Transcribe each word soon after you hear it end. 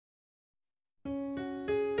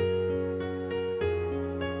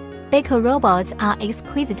Baykal robots are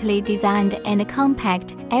exquisitely designed and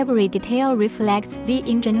compact. Every detail reflects the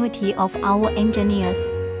ingenuity of our engineers.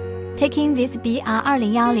 Taking this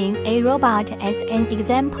BR2010A robot as an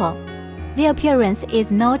example, the appearance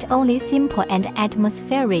is not only simple and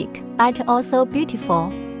atmospheric, but also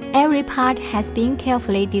beautiful. Every part has been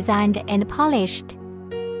carefully designed and polished.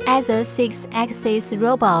 As a 6-axis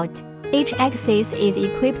robot, each axis is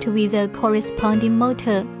equipped with a corresponding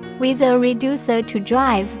motor, with a reducer to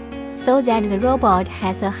drive, so that the robot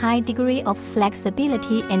has a high degree of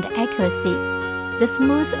flexibility and accuracy. The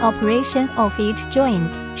smooth operation of each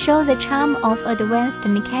joint shows the charm of advanced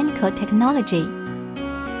mechanical technology.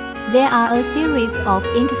 There are a series of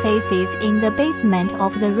interfaces in the basement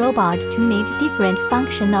of the robot to meet different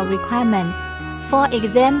functional requirements. For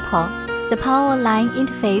example, the power line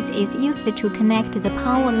interface is used to connect the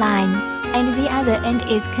power line, and the other end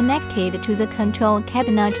is connected to the control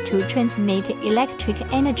cabinet to transmit electric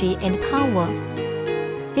energy and power.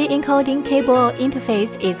 The encoding cable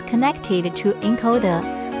interface is connected to encoder,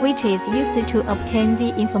 which is used to obtain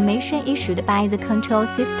the information issued by the control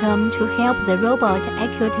system to help the robot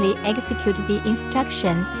accurately execute the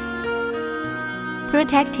instructions.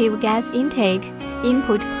 Protective gas intake.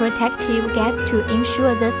 Input protective gas to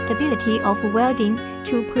ensure the stability of welding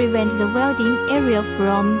to prevent the welding area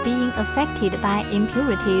from being affected by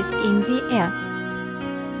impurities in the air.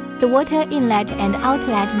 The water inlet and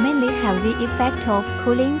outlet mainly have the effect of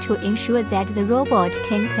cooling to ensure that the robot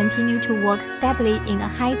can continue to work stably in a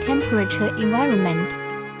high-temperature environment.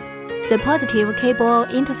 The positive cable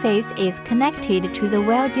interface is connected to the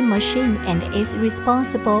welding machine and is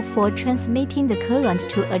responsible for transmitting the current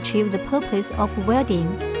to achieve the purpose of welding.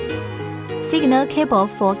 Signal cable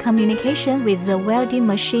for communication with the welding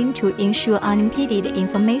machine to ensure unimpeded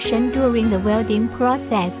information during the welding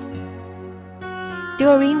process.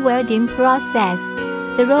 During welding process,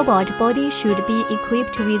 the robot body should be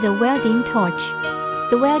equipped with a welding torch.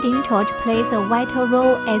 The welding torch plays a vital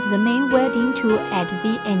role as the main welding tool at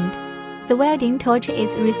the end. The welding torch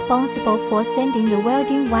is responsible for sending the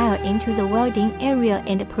welding wire into the welding area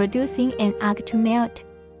and producing an arc to melt,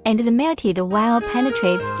 and the melted wire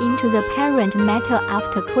penetrates into the parent metal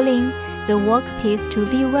after cooling. The workpiece to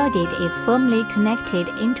be welded is firmly connected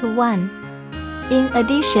into one. In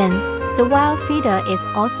addition, the wire feeder is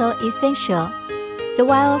also essential. The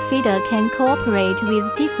wire feeder can cooperate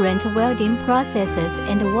with different welding processes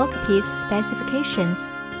and workpiece specifications,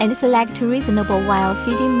 and select reasonable wire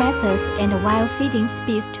feeding methods and wire feeding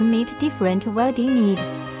speeds to meet different welding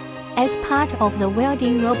needs. As part of the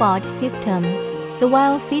welding robot system, the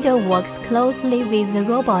wire feeder works closely with the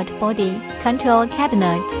robot body, control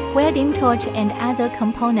cabinet, welding torch and other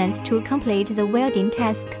components to complete the welding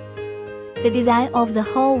task. The design of the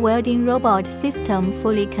whole welding robot system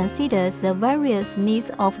fully considers the various needs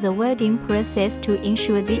of the welding process to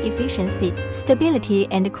ensure the efficiency, stability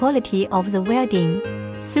and quality of the welding.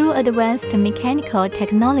 Through advanced mechanical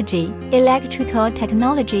technology, electrical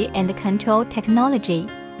technology and control technology,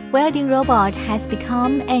 welding robot has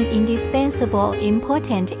become an indispensable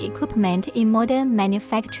important equipment in modern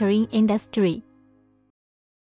manufacturing industry.